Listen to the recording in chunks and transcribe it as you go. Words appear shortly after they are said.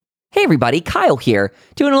Hey everybody, Kyle here,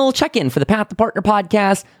 doing a little check-in for the Path to Partner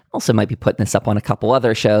podcast. Also might be putting this up on a couple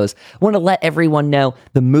other shows. Want to let everyone know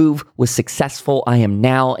the move was successful. I am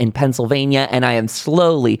now in Pennsylvania, and I am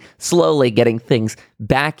slowly getting things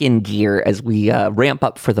back in gear as we ramp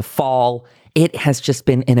up for the fall. It has just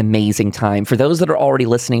been an amazing time. For those that are already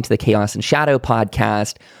listening to the Chaos and Shadow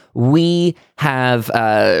podcast, we have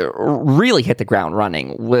really hit the ground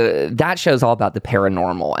running. That show's all about the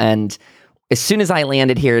paranormal, and as soon as I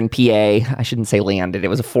landed here in PA, I shouldn't say landed, it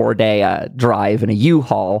was a 4-day drive in a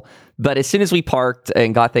U-Haul, but as soon as we parked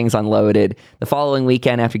and got things unloaded, the following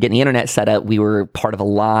weekend after getting the internet set up, we were part of a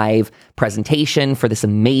live presentation for this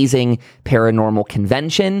amazing paranormal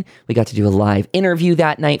convention. We got to do a live interview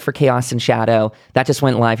that night for Chaos and Shadow. That just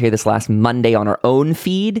went live here this last Monday on our own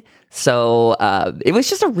feed. So it was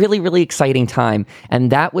just a really exciting time.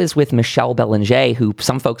 And that was with Michelle Belanger, who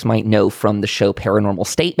some folks might know from the show Paranormal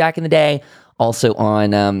State back in the day. Also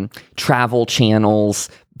on Travel Channel's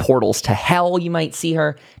Portals to Hell, you might see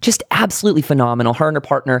her. Just absolutely phenomenal. Her and her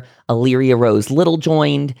partner, Illyria Rose Little,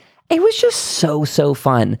 joined. It was just so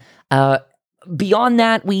fun. Beyond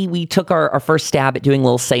that, we took our first stab at doing a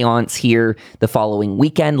little seance here the following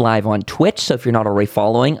weekend live on Twitch. So if you're not already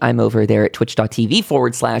following, I'm over there at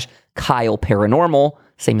twitch.tv/Kyle Paranormal,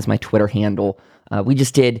 same as my Twitter handle. We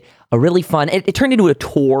just did a really fun, it turned into a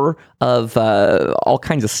tour of all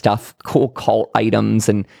kinds of stuff, cool cult items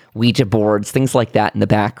and Ouija boards, things like that in the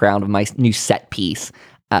background of my new set piece.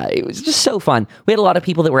 It was just so fun. We had a lot of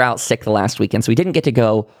people that were out sick the last weekend, so we didn't get to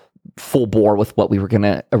go full bore with what we were going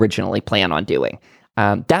to originally plan on doing.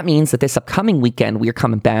 That means that this upcoming weekend, we are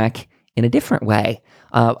coming back in a different way.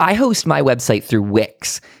 I host my website through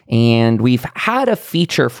Wix, and we've had a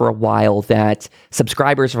feature for a while that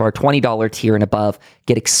subscribers of our $20 tier and above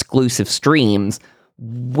get exclusive streams.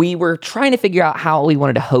 We were trying to figure out how we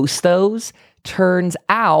wanted to host those. Turns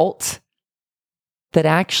out that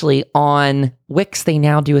actually on Wix, they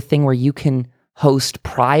now do a thing where you can host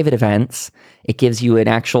private events. It gives you an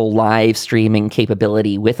actual live streaming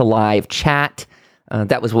capability with a live chat.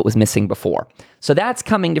 That was what was missing before. So that's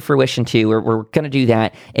coming to fruition too. We're going to do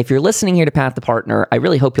that. If you're listening here to Path to Partner, I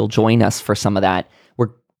really hope you'll join us for some of that.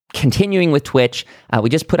 We're continuing with Twitch. We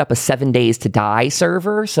just put up a 7 Days to Die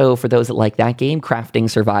server. So for those that like that game, crafting,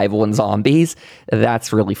 survival, and zombies,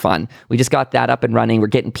 that's really fun. We just got that up and running. We're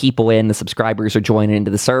getting people in. The subscribers are joining into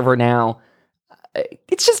the server now.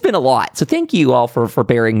 It's just been a lot. So thank you all for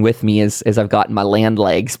bearing with me as I've gotten my land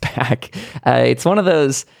legs back. It's one of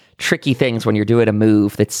those tricky things when you're doing a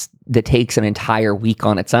move that takes an entire week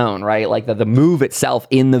on its own, right? Like the move itself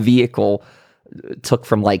in the vehicle took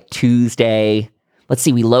from like Tuesday. Let's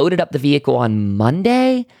see, we loaded up the vehicle on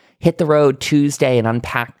Monday, hit the road Tuesday, and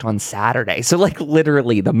unpacked on Saturday. So like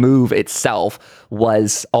literally the move itself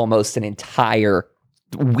was almost an entire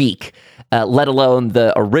week, let alone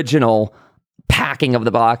the original packing of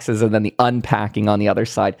the boxes and then the unpacking on the other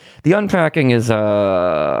side. The unpacking is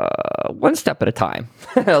one step at a time.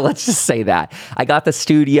 Let's just say that. I got the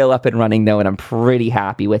studio up and running though, and I'm pretty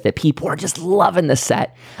happy with it. People are just loving the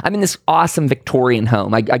set. I'm in this awesome Victorian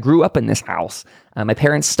home. I grew up in this house. My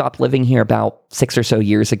parents stopped living here about 6 or so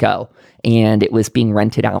years ago, and it was being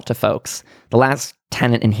rented out to folks. The last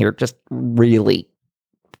tenant in here just really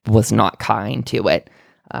was not kind to it.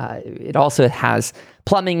 It also has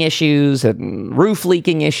plumbing issues and roof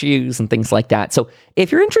leaking issues and things like that. So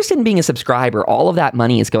if you're interested in being a subscriber, all of that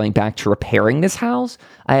money is going back to repairing this house.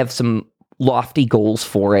 I have some lofty goals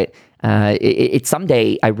for it. It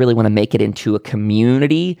someday I really want to make it into a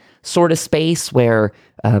community sort of space where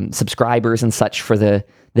subscribers and such for the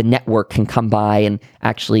network can come by and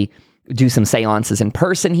actually do some seances in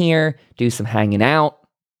person here, do some hanging out.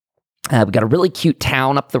 We got a really cute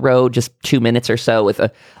town up the road, just 2 minutes or so, with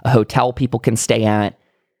a hotel people can stay at.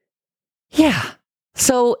 Yeah,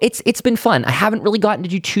 so it's been fun. I haven't really gotten to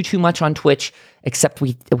do too much on Twitch, except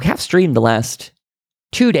we have streamed the last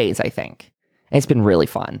 2 days, I think. And it's been really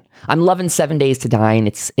fun. I'm loving 7 Days to Die and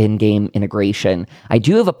its in-game integration. I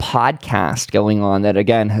do have a podcast going on that,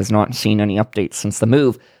 again, has not seen any updates since the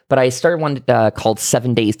move, but I started one called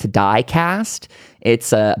 7 Days to Die Cast.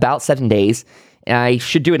 It's about 7 days. I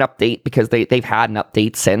should do an update because they've had an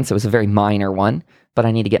update since. It was a very minor one, but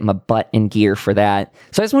I need to get my butt in gear for that.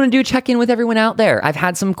 So I just want to do a check-in with everyone out there. I've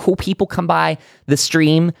had some cool people come by the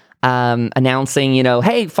stream announcing,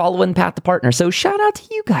 hey, following Path to Partner. So shout out to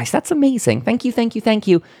you guys. That's amazing. Thank you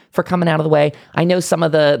for coming out of the way. I know some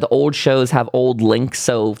of the old shows have old links,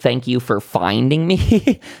 so thank you for finding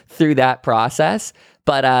me through that process.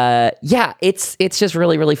 But yeah, it's just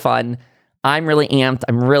really fun. I'm really amped.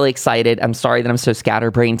 I'm really excited. I'm sorry that I'm so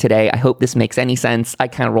scatterbrained today. I hope this makes any sense. I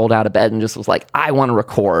kind of rolled out of bed and just was like, I want to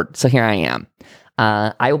record. So here I am.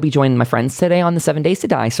 I will be joining my friends today on the 7 Days to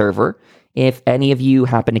Die server. If any of you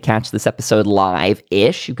happen to catch this episode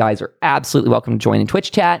live-ish, you guys are absolutely welcome to join in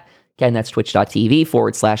Twitch chat. Again, that's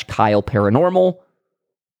twitch.tv/Kyle Paranormal.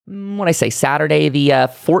 When I say Saturday the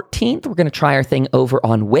 14th, we're going to try our thing over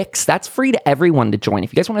on Wix. That's free to everyone to join.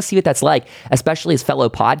 If you guys want to see what that's like, especially as fellow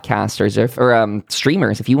podcasters or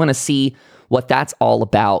streamers, if you want to see what that's all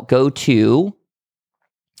about, go to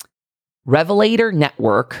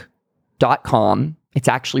revelatornetwork.com. It's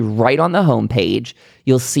actually right on the homepage.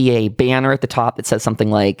 You'll see a banner at the top that says something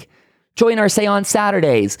like, join our Seance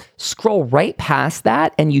Saturdays. Scroll right past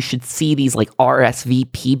that, and you should see these like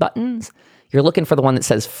RSVP buttons. You're looking for the one that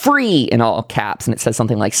says free in all caps, and it says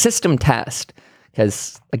something like system test,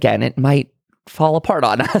 because again, it might fall apart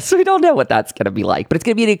on us. We don't know what that's going to be like, but it's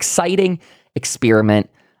going to be an exciting experiment.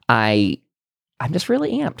 I'm just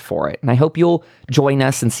really amped for it, and I hope you'll join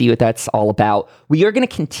us and see what that's all about. We are going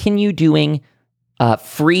to continue doing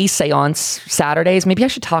free Seance Saturdays. Maybe I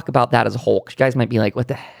should talk about that as a whole, because you guys might be like, what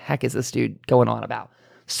the heck is this dude going on about?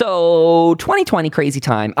 So 2020, crazy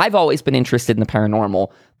time. I've always been interested in the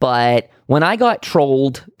paranormal, but when I got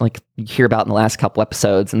trolled, like you hear about in the last couple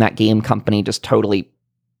episodes, and that game company just totally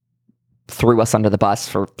threw us under the bus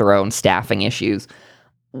for their own staffing issues,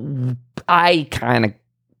 that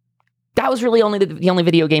was really only the only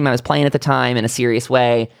video game I was playing at the time in a serious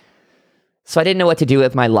way. So I didn't know what to do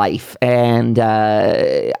with my life. And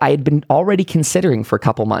I had been already considering for a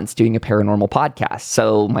couple months doing a paranormal podcast.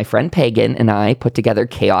 So my friend Pagan and I put together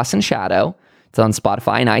Chaos and Shadow. It's on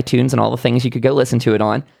Spotify and iTunes and all the things you could go listen to it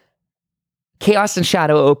on. Chaos and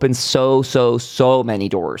Shadow opened so many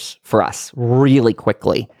doors for us really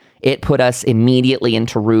quickly. It put us immediately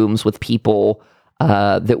into rooms with people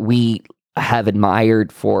that we have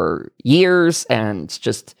admired for years, and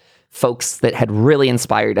just folks that had really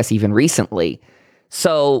inspired us even recently.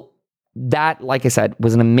 So that, like I said,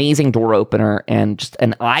 was an amazing door opener and just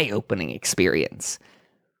an eye-opening experience.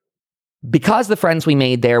 Because the friends we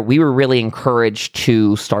made there, we were really encouraged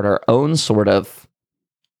to start our own sort of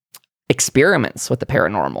experiments with the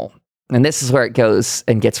paranormal. And this is where it goes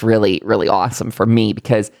and gets really, really awesome for me,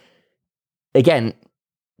 because again,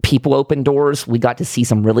 people open doors. We got to see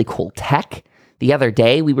some really cool tech. The other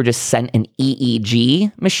day, we were just sent an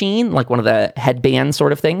EEG machine, like one of the headband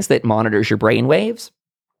sort of things that monitors your brain waves.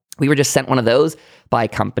 We were just sent one of those by a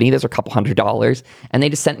company. Those are a couple $100. And they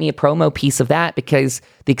just sent me a promo piece of that, because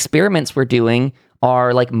the experiments we're doing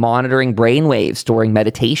are like monitoring brain waves during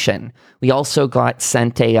meditation. We also got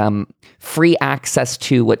sent a free access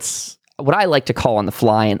to what I like to call on the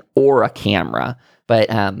fly an aura camera, but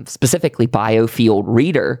specifically Biofield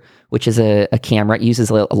Reader, which is a camera. It uses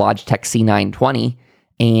a Logitech C920,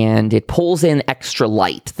 and it pulls in extra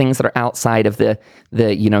light, things that are outside of the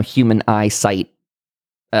human eyesight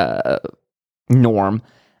norm,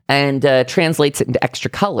 and translates it into extra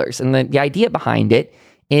colors. And the idea behind it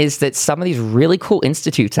is that some of these really cool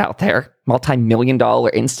institutes out there,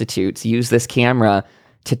 multi-million-dollar institutes, use this camera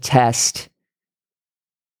to test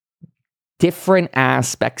different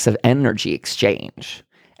aspects of energy exchange.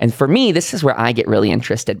 And for me, this is where I get really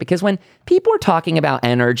interested, because when people are talking about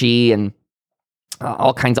energy and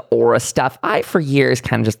all kinds of aura stuff, I, for years,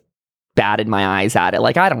 kind of just batted my eyes at it.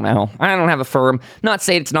 Like, I don't know. I don't have a firm, not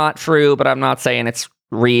saying it's not true, but I'm not saying it's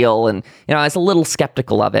real. And, I was a little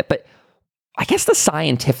skeptical of it. But I guess the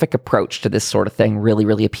scientific approach to this sort of thing really,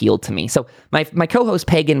 really appealed to me. So my co-host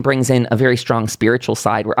Pagan brings in a very strong spiritual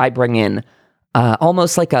side, where I bring in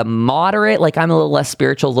almost like a moderate, like I'm a little less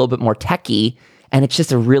spiritual, a little bit more techie, and it's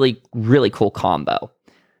just a really, really cool combo.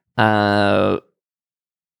 So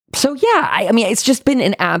yeah, I mean, it's just been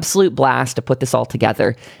an absolute blast to put this all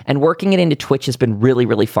together, and working it into Twitch has been really,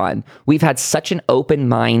 really fun. We've had such an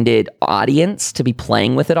open-minded audience to be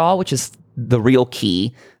playing with it all, which is the real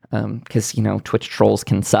key, because, Twitch trolls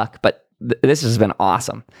can suck, but this has been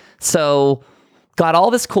awesome. So got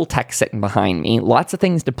all this cool tech sitting behind me, lots of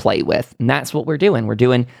things to play with, and that's what we're doing. We're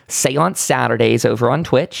doing Seance Saturdays over on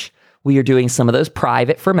Twitch. We are doing some of those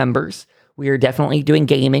private for members. We are definitely doing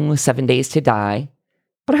gaming with 7 Days to Die.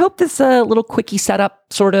 But I hope this little quickie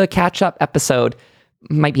setup, sort of catch-up episode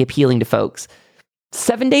might be appealing to folks.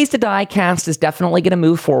 7 Days to Die cast is definitely going to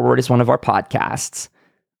move forward as one of our podcasts.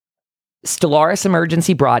 Stellaris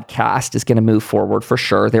Emergency Broadcast is going to move forward for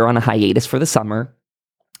sure. They're on a hiatus for the summer,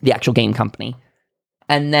 the actual game company.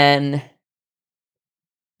 And then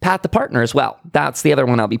Pat the Partner as well. That's the other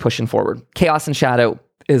one I'll be pushing forward. Chaos and Shadow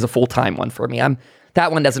is a full-time one for me.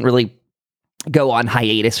 That one doesn't really go on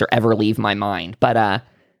hiatus or ever leave my mind. But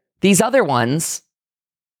These other ones,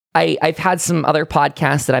 I've had some other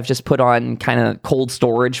podcasts that I've just put on kind of cold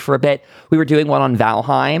storage for a bit. We were doing one on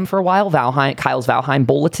Valheim for a while, Kyle's Valheim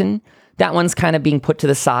Bulletin. That one's kind of being put to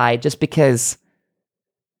the side just because,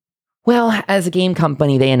 well, as a game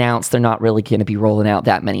company, they announced they're not really going to be rolling out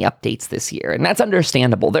that many updates this year. And that's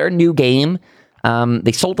understandable. They're a new game.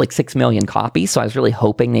 They sold like 6 million copies, so I was really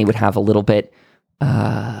hoping they would have a little bit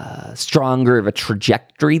stronger of a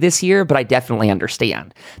trajectory this year, but I definitely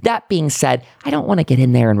understand. That being said, I don't want to get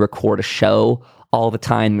in there and record a show all the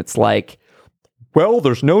time that's like, well,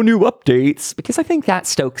 there's no new updates, because I think that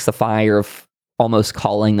stokes the fire of almost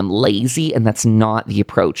calling them lazy, and that's not the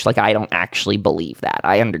approach. Like, I don't actually believe that.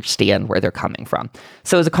 I understand where they're coming from.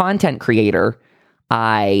 So as a content creator,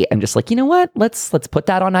 I am just like, you know what? Let's put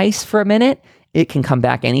that on ice for a minute. It can come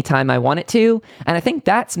back anytime I want it to. And I think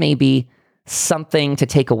that's maybe something to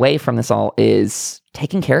take away from this all, is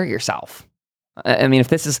taking care of yourself. I mean, if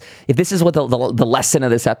this is what the lesson of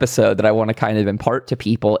this episode that I want to kind of impart to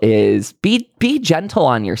people is, be gentle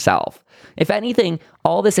on yourself. If anything,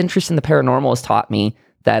 all this interest in the paranormal has taught me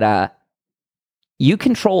that you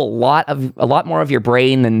control a lot more of your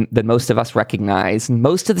brain than most of us recognize.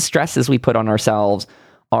 Most of the stresses we put on ourselves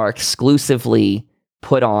are exclusively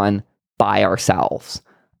put on by ourselves.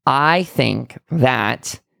 I think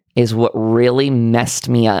that is what really messed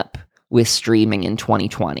me up with streaming in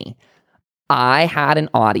 2020. I had an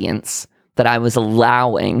audience that I was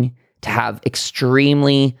allowing to have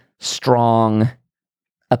extremely strong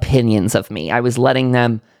opinions of me. I was letting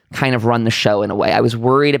them kind of run the show in a way. I was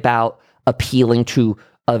worried about appealing to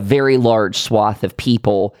a very large swath of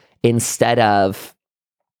people instead of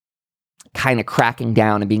kind of cracking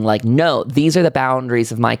down and being like, no, these are the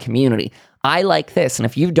boundaries of my community. I like this. And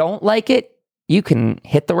if you don't like it, you can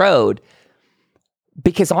hit the road.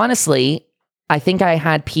 Because honestly, I think I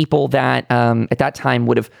had people that at that time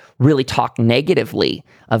would have really talked negatively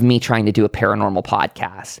of me trying to do a paranormal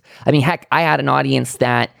podcast. I mean, heck, I had an audience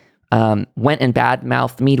that went and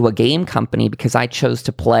badmouthed me to a game company because I chose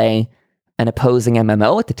to play an opposing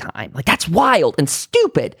MMO at the time. Like, that's wild and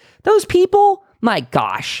stupid. Those people, my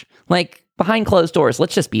gosh, like, behind closed doors,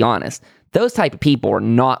 let's just be honest. Those type of people are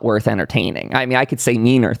not worth entertaining. I mean, I could say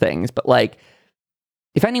meaner things, but like,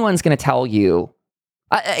 if anyone's going to tell you,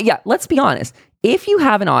 let's be honest. If you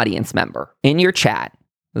have an audience member in your chat,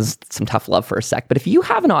 this is some tough love for a sec, but if you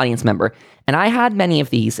have an audience member, and I had many of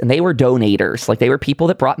these, and they were donators, like they were people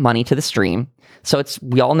that brought money to the stream. So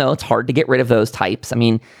we all know it's hard to get rid of those types. I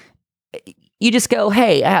mean, you just go,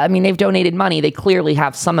 hey, I mean, they've donated money. They clearly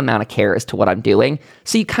have some amount of care as to what I'm doing.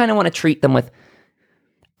 So you kind of want to treat them with,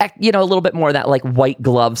 you know, a little bit more of that like white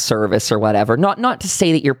glove service or whatever. Not to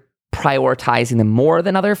say that you're prioritizing them more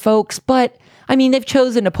than other folks, but I mean, they've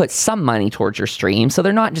chosen to put some money towards your stream, so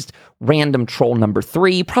they're not just random troll number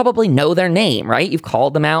 3. You probably know their name, right? You've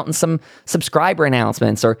called them out in some subscriber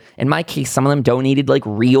announcements, or in my case, some of them donated like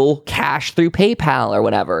real cash through PayPal or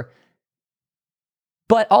whatever.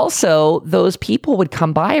 But also, those people would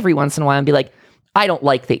come by every once in a while and be like, I don't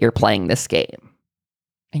like that you're playing this game.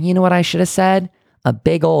 And you know what I should have said? A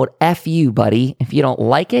big old F you, buddy. If you don't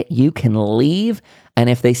like it, you can leave. And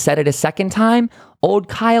if they said it a second time, old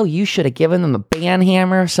Kyle, you should have given them a ban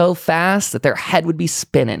hammer so fast that their head would be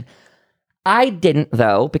spinning. I didn't,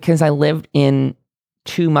 though, because I lived in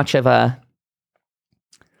too much of a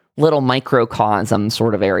little microcosm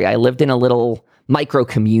sort of area. I lived in a little micro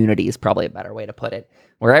community is probably a better way to put it,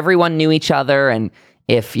 where everyone knew each other. And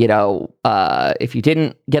if you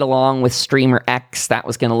didn't get along with streamer X, that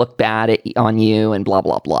was going to look bad on you and blah,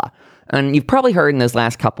 blah, blah. And you've probably heard in those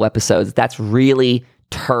last couple episodes, that's really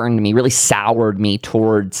turned me, really soured me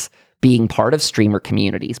towards being part of streamer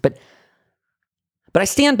communities. But I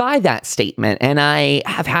stand by that statement, and I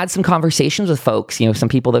have had some conversations with folks, you know, some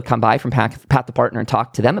people that have come by from Path the Partner and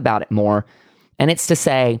talk to them about it more. And it's to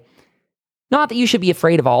say, not that you should be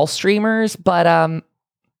afraid of all streamers, but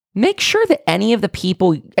make sure that any of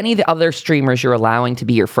the other streamers you're allowing to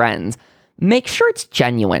be your friends, make sure it's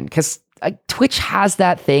genuine, because Twitch has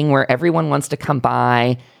that thing where everyone wants to come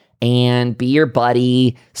by and be your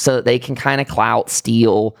buddy so that they can kind of clout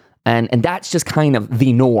steal. And that's just kind of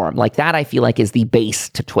the norm. Like, that I feel like is the base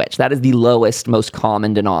to Twitch. That is the lowest, most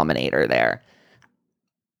common denominator there.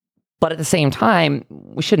 But at the same time,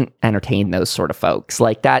 we shouldn't entertain those sort of folks.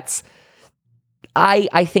 Like, that's,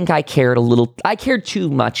 I think I cared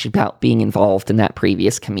too much about being involved in that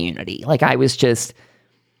previous community. Like, I was just,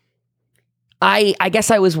 I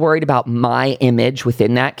guess I was worried about my image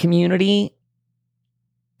within that community.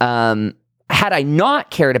 Had I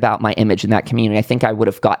not cared about my image in that community, I think I would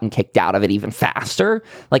have gotten kicked out of it even faster.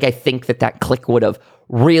 Like, I think that clique would have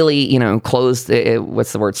really,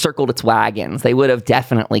 circled its wagons, they would have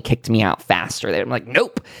definitely kicked me out faster. They're like,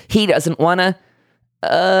 nope, he doesn't want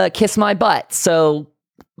to kiss my butt, so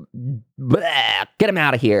get him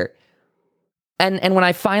out of here. And when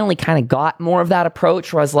I finally kind of got more of that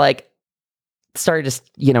approach, where I was like, started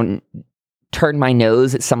to, turn my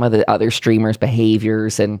nose at some of the other streamers'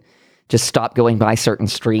 behaviors and just stop going by certain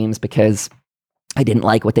streams because I didn't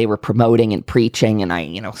like what they were promoting and preaching, and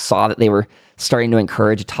I, saw that they were starting to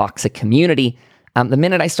encourage a toxic community. The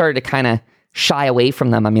minute I started to kind of shy away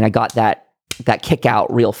from them, I got that kick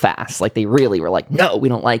out real fast. Like, they really were like, no, we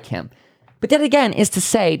don't like him. But that, again, is to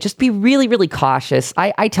say, just be really, really cautious.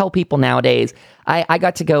 I tell people nowadays, I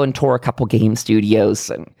got to go and tour a couple game studios,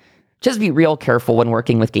 and just be real careful when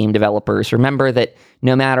working with game developers. Remember that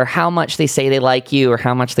no matter how much they say they like you or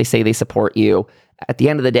how much they say they support you, at the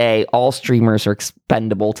end of the day, all streamers are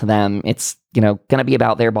expendable to them. It's, going to be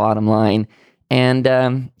about their bottom line.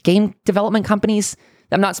 And game development companies,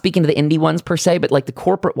 I'm not speaking to the indie ones per se, but like the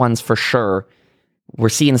corporate ones for sure. We're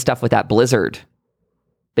seeing stuff with that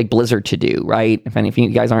big Blizzard to do, right? If any of you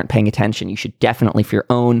guys aren't paying attention, you should definitely, for your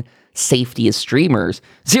own safety as streamers,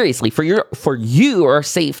 seriously, for your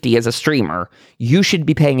safety as a streamer, you should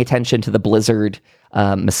be paying attention to the Blizzard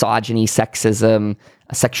misogyny, sexism,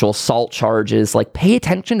 sexual assault charges. Like, pay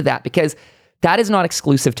attention to that, because that is not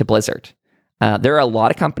exclusive to Blizzard. There are a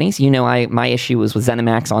lot of companies, my issue was with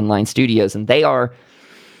ZeniMax Online Studios, and they are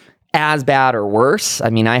as bad or worse.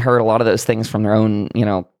 I heard a lot of those things from their own,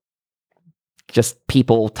 just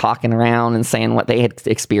people talking around and saying what they had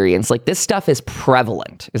experienced. Like, this stuff is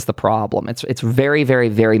prevalent, is the problem. It's very, very,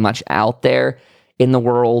 very much out there in the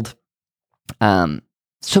world.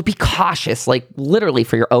 So be cautious, like literally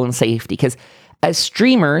for your own safety. Because as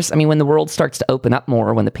streamers, when the world starts to open up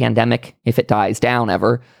more, when the pandemic, if it dies down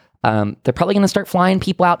ever, they're probably going to start flying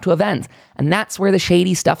people out to events. And that's where the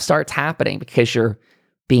shady stuff starts happening, because you're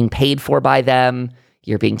being paid for by them,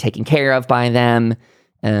 you're being taken care of by them.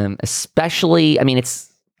 Especially, I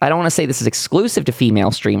don't want to say this is exclusive to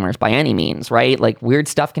female streamers by any means, right? Like, weird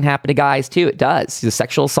stuff can happen to guys too. It does. The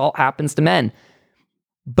sexual assault happens to men.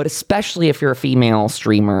 But especially if you're a female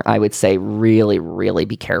streamer, I would say really, really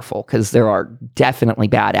be careful, because there are definitely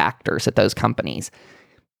bad actors at those companies.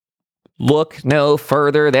 Look no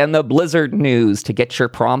further than the Blizzard news to get your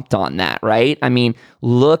prompt on that, right?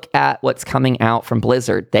 Look at what's coming out from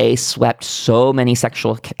Blizzard. They swept so many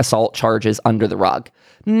sexual assault charges under the rug.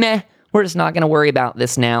 Meh, we're just not going to worry about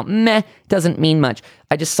this now. Meh, doesn't mean much.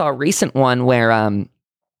 I just saw a recent one where, I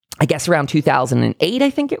guess around 2008, I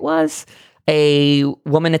think it was, a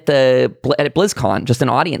woman at BlizzCon, just an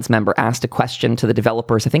audience member, asked a question to the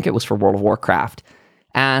developers. I think it was for World of Warcraft.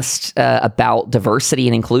 Asked about diversity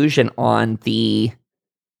and inclusion on the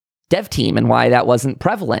dev team and why that wasn't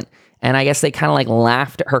prevalent. And I guess they kind of like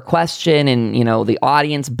laughed at her question, and, the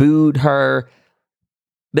audience booed her.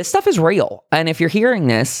 This stuff is real. And if you're hearing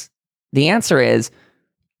this, the answer is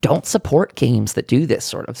don't support games that do this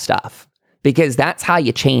sort of stuff, because that's how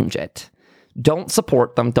you change it. Don't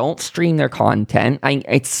support them. Don't stream their content.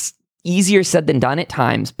 It's easier said than done at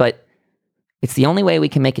times, but it's the only way we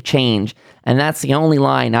can make a change, and that's the only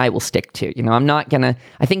line I will stick to. I'm not gonna,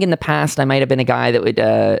 I think in the past I might have been a guy that would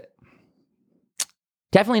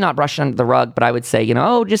definitely not brush under the rug, but I would say,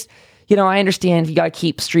 I understand if you gotta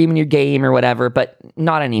keep streaming your game or whatever, but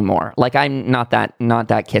not anymore. Like, I'm not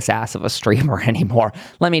that kiss ass of a streamer anymore.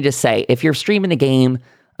 Let me just say, if you're streaming a game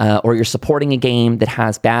or you're supporting a game that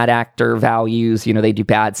has bad actor values, they do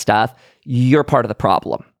bad stuff, you're part of the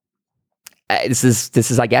problem. This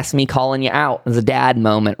is, I guess, me calling you out as a dad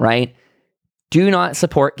moment, right? Do not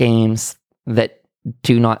support games that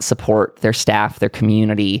do not support their staff, their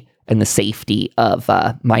community, and the safety of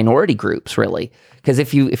minority groups, really. Because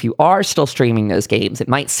if you are still streaming those games, it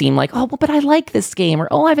might seem like, oh, well, but I like this game, or,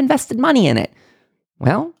 oh, I've invested money in it.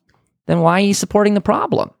 Well, then why are you supporting the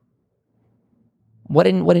problem? What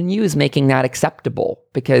in you is making that acceptable?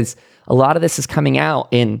 Because a lot of this is coming out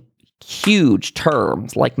in huge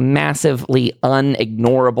terms, like massively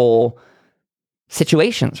unignorable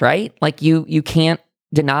situations, right? Like, you can't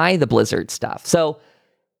deny the Blizzard stuff. So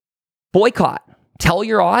boycott, tell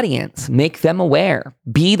your audience, make them aware,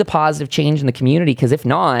 be the positive change in the community. Because if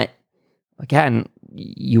not, again,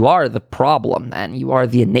 you are the problem, and you are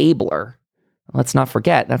the enabler. Let's not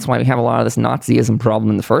forget, that's why we have a lot of this Nazism problem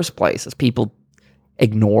in the first place, is people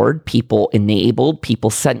ignored, people enabled, people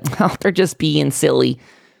said, oh, they're just being silly.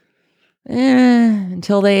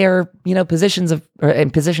 Until they are, in positions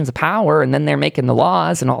of power, and then they're making the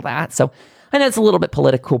laws and all that. So I know it's a little bit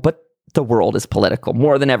political, but the world is political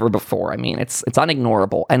more than ever before. It's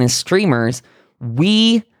unignorable. And as streamers,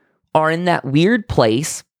 we are in that weird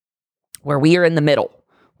place where we are in the middle.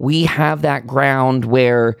 We have that ground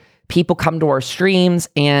where people come to our streams,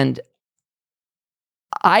 and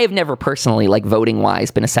I have never personally, like voting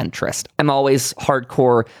wise, been a centrist. I'm always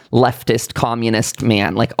hardcore leftist, communist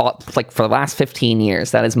man, like for the last 15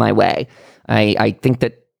 years. That is my way. I think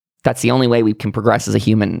that that's the only way we can progress as a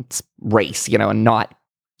human race, and not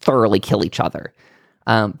thoroughly kill each other.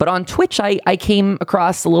 But on Twitch, I came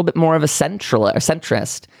across a little bit more of a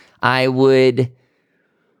centrist. I would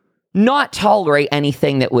not tolerate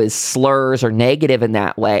anything that was slurs or negative in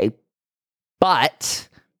that way. But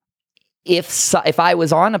if I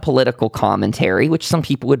was on a political commentary, which some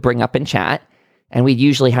people would bring up in chat, and we'd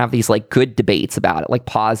usually have these like good debates about it, like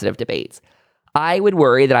positive debates, I would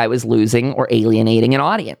worry that I was losing or alienating an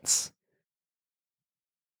audience.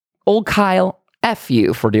 Old Kyle, F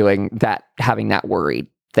you for doing that, having that worried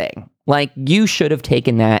thing. Like, you should have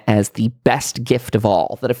taken that as the best gift of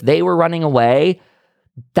all, that if they were running away,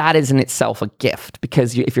 that is in itself a gift,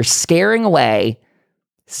 because if you're scaring away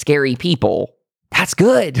scary people, that's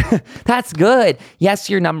good. That's good. Yes,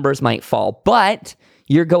 your numbers might fall, but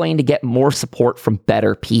you're going to get more support from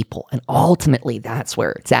better people. And ultimately, that's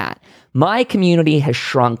where it's at. My community has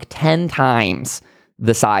shrunk 10 times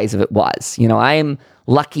the size of it was. I'm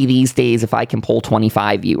lucky these days if I can pull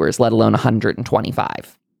 25 viewers, let alone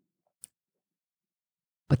 125.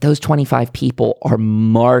 But those 25 people are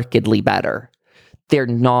markedly better. They're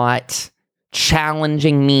not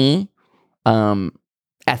challenging me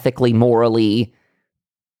ethically, morally,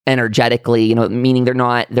 energetically, meaning they're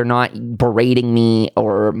not berating me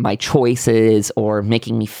or my choices or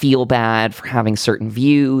making me feel bad for having certain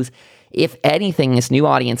views. If anything, this new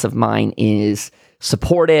audience of mine is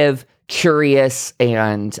supportive, curious,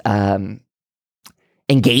 and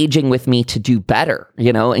engaging with me to do better,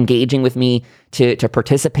 engaging with me to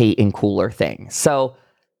participate in cooler things. So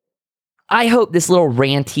I hope this little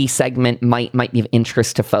ranty segment might be of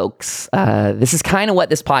interest to folks. This is kind of what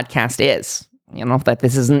this podcast is. That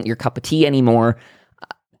this isn't your cup of tea anymore.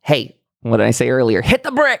 Hey, what did I say earlier? Hit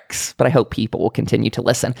the bricks! But I hope people will continue to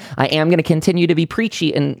listen. I am going to continue to be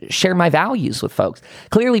preachy and share my values with folks.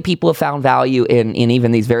 Clearly, people have found value in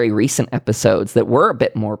even these very recent episodes that were a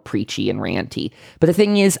bit more preachy and ranty. But the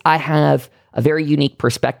thing is, I have a very unique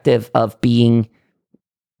perspective of being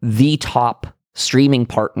the top streaming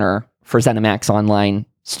partner for ZeniMax Online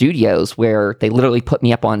Studios, where they literally put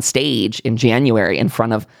me up on stage in January in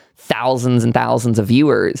front of thousands and thousands of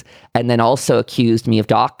viewers, and then also accused me of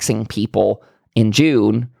doxing people in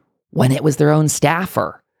June when it was their own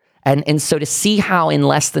staffer. And so to see how in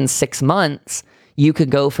less than 6 months you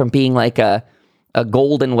could go from being like a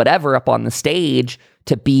golden whatever up on the stage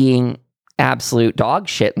to being absolute dog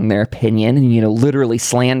shit in their opinion, and literally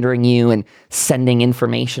slandering you and sending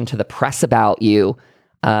information to the press about you,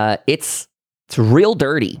 it's real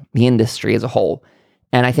dirty, the industry as a whole.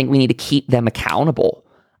 And I think we need to keep them accountable.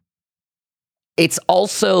 It's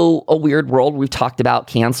also a weird world. We've talked about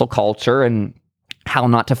cancel culture and how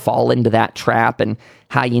not to fall into that trap, and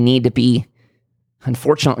how you need to be,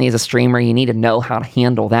 unfortunately, as a streamer, you need to know how to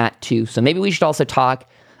handle that too. So maybe we should also talk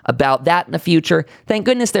about that in the future. Thank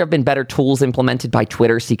goodness there have been better tools implemented by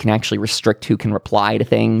Twitter so you can actually restrict who can reply to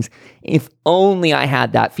things. If only I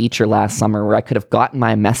had that feature last summer where I could have gotten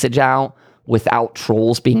my message out without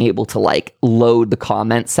trolls being able to load the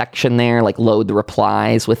comment section there, load the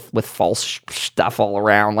replies with false stuff all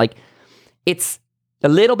around. It's a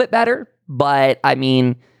little bit better, but I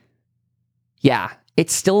mean, yeah,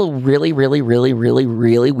 it's still a really, really, really, really,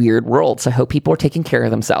 really weird world. So I hope people are taking care of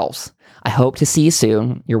themselves. I hope to see you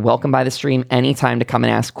soon. You're welcome by the stream anytime to come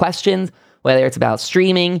and ask questions, whether it's about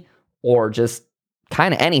streaming or just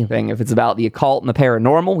kind of anything. If it's about the occult and the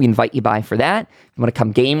paranormal, we invite you by for that. If you want to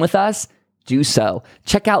come game with us, do so.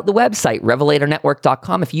 Check out the website,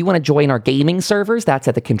 revelatornetwork.com. If you want to join our gaming servers, that's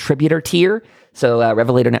at the contributor tier. So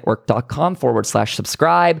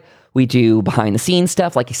revelatornetwork.com/subscribe. We do behind the scenes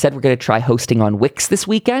stuff. Like I said, we're going to try hosting on Wix this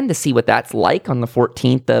weekend to see what that's like on the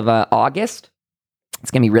 14th of August. It's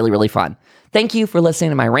going to be really, really fun. Thank you for listening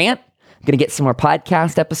to my rant. I'm going to get some more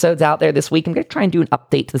podcast episodes out there this week. I'm going to try and do an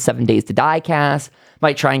update to the 7 Days to Die cast.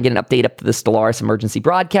 Might try and get an update up to the Stellaris emergency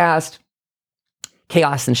broadcast.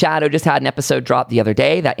 Chaos and Shadow just had an episode drop the other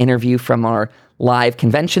day, that interview from our live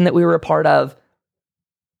convention that we were a part of.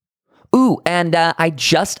 Ooh, and I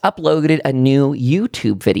just uploaded a new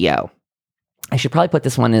YouTube video. I should probably put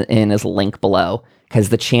this one in as a link below, because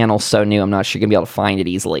the channel's so new, I'm not sure you're going to be able to find it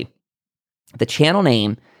easily. The channel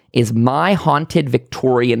name is My Haunted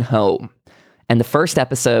Victorian Home. And the first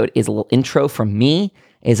episode is a little intro from me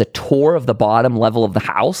is a tour of the bottom level of the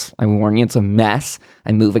house. I warn you, it's a mess.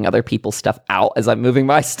 I'm moving other people's stuff out as I'm moving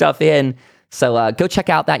my stuff in. So go check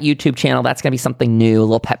out that YouTube channel. That's going to be something new, a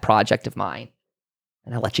little pet project of mine.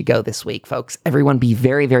 And I'll let you go this week, folks. Everyone be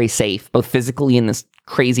very, very safe, both physically in this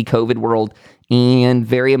crazy COVID world and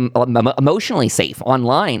very emotionally safe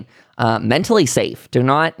online, mentally safe. Do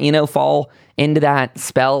not, fall into that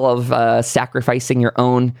spell of sacrificing your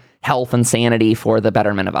own health and sanity for the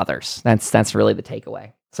betterment of others. That's really the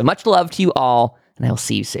takeaway. So much love to you all, and I will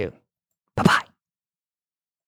see you soon. Bye-bye.